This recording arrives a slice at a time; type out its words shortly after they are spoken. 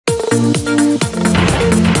I'm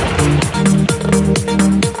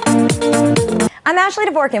Ashley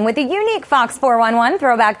Dvorkin with a unique Fox 411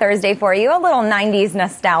 Throwback Thursday for you, a little 90s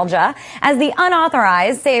nostalgia, as the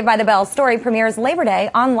Unauthorized Saved by the Bell story premieres Labor Day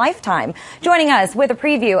on Lifetime. Joining us with a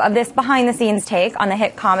preview of this behind-the-scenes take on the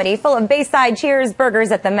hit comedy full of Bayside cheers,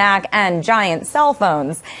 burgers at the Mac, and giant cell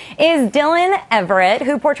phones is Dylan Everett,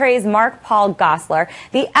 who portrays Mark Paul Gosselaar,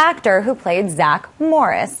 the actor who played Zach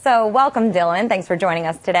Morris. So welcome, Dylan. Thanks for joining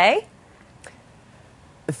us today.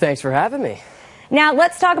 Thanks for having me. Now,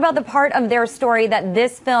 let's talk about the part of their story that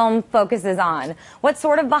this film focuses on. What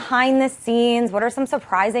sort of behind the scenes, what are some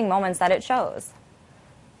surprising moments that it shows?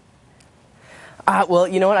 Well,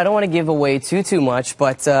 you know what? I don't want to give away too much,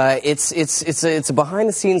 but it's a behind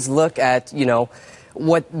the scenes look at, you know,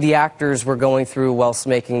 what the actors were going through whilst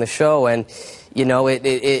making the show, and you know,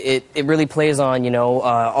 it really plays on, you know,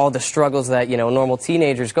 all the struggles that, you know, normal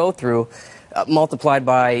teenagers go through. Multiplied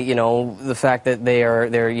by, you know, the fact that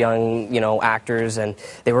they're young, you know, actors, and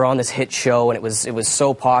they were on this hit show, and it was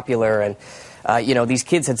so popular, and you know, these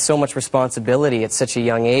kids had so much responsibility at such a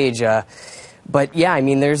young age. But yeah, I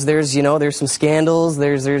mean, there's you know, there's some scandals,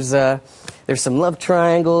 there's some love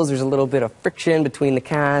triangles, there's a little bit of friction between the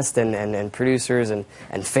cast and producers and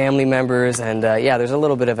family members, and yeah, there's a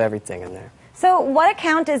little bit of everything in there. So, what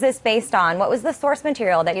account is this based on? What was the source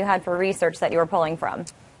material that you had for research that you were pulling from?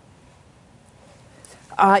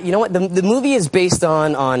 You know what? The movie is based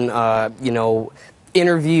on you know,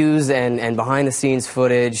 interviews and behind-the-scenes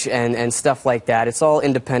footage and stuff like that. It's all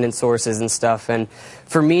independent sources and stuff. And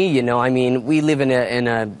for me, you know, I mean, we live in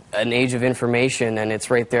an age of information, and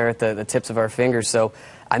it's right there at the tips of our fingers. So,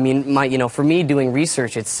 I mean, you know, for me doing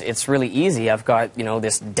research, it's really easy. I've got, you know,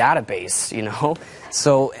 this database, you know.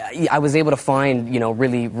 So I was able to find, you know,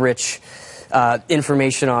 really rich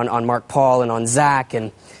information on Mark Paul and on Zach,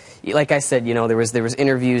 and like I said, you know, there was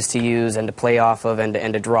interviews to use and to play off of and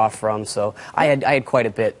to draw from, so I had quite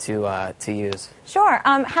a bit to use. Sure.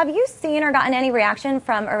 Have you seen or gotten any reaction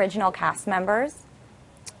from original cast members?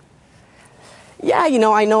 Yeah, you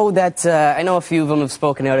know, I know that I know a few of them have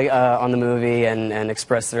spoken out on the movie and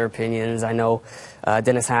expressed their opinions. I know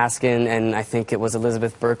Dennis Haskin and I think it was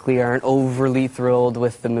Elizabeth Berkley aren't overly thrilled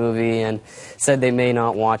with the movie and said they may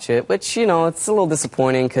not watch it, which, you know, it's a little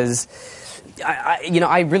disappointing because you know,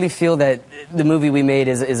 I really feel that the movie we made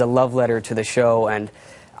is a love letter to the show, and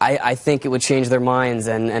I think it would change their minds,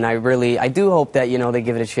 and I do hope that, you know, they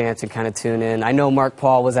give it a chance and kind of tune in. I know Mark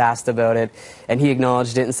Paul was asked about it, and he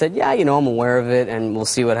acknowledged it and said, yeah, you know, I'm aware of it, and we'll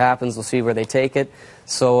see what happens, we'll see where they take it.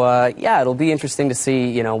 So, yeah, it'll be interesting to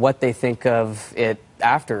see, you know, what they think of it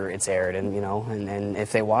after it's aired, and, you know, and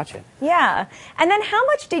if they watch it. Yeah. And then how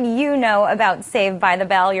much did you know about Saved by the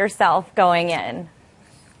Bell yourself going in?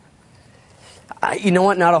 You know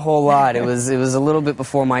what? Not a whole lot. It was a little bit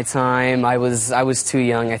before my time. I was too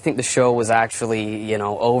young. I think the show was actually, you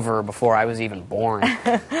know, over before I was even born.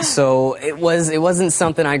 So it wasn't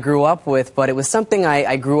something I grew up with, but it was something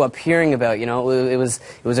I grew up hearing about. You know, it was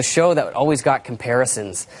a show that always got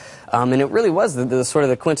comparisons, and it really was the sort of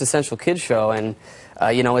the quintessential kids show. And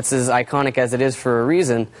you know, it's as iconic as it is for a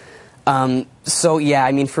reason. So yeah,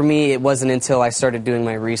 I mean, for me, it wasn't until I started doing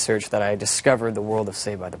my research that I discovered the world of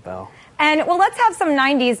Saved by the Bell. And, well, let's have some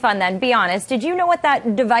 90s fun then. Be honest. Did you know what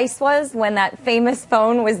that device was when that famous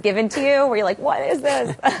phone was given to you? Were you like, what is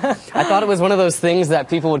this? I thought it was one of those things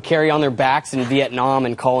that people would carry on their backs in Vietnam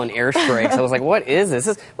and call in airstrikes. I was like, what is this?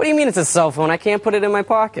 What do you mean it's a cell phone? I can't put it in my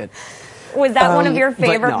pocket. Was that one of your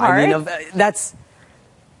favorite parts? I mean,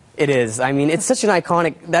 it is. I mean, it's such an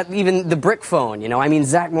iconic, even the brick phone, you know. I mean,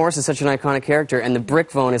 Zach Morris is such an iconic character, and the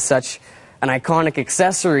brick phone is such an iconic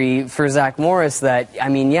accessory for Zach Morris that, I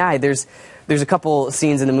mean, yeah, there's a couple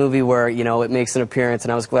scenes in the movie where, you know, it makes an appearance,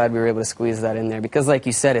 and I was glad we were able to squeeze that in there because, like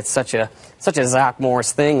you said, it's such a Zach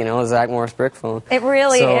Morris thing, you know, a Zach Morris brick phone. It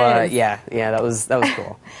really is. Yeah, that was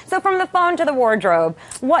cool. So from the phone to the wardrobe,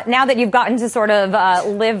 now that you've gotten to sort of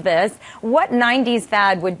live this, what 90s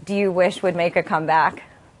fad do you wish would make a comeback?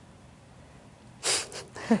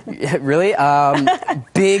 Really?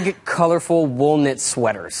 Big, colorful wool knit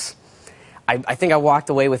sweaters. I think I walked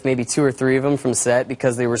away with maybe 2 or 3 of them from set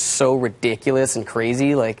because they were so ridiculous and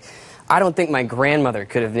crazy. Like, I don't think my grandmother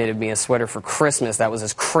could have knitted me a sweater for Christmas that was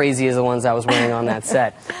as crazy as the ones I was wearing on that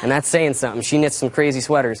set. And that's saying something. She knits some crazy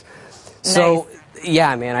sweaters. So, nice.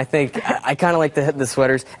 Yeah, man, I think I kind of like the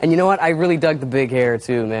sweaters. And you know what? I really dug the big hair,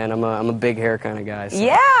 too, man. I'm a big hair kind of guy. So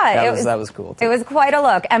yeah. That was cool, too. It was quite a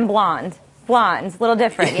look. And blonde. Blondes, a little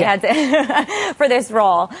different. You had to for this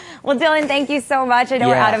role. Well, Dylan, thank you so much. I know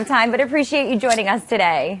we're out of time, but appreciate you joining us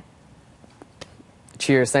today.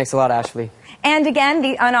 Cheers. Thanks a lot, Ashley. And again,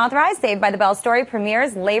 the Unauthorized Saved by the Bell story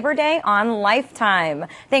premieres Labor Day on Lifetime.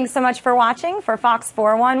 Thanks so much for watching. For Fox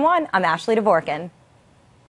 411, I'm Ashley Dvorkin.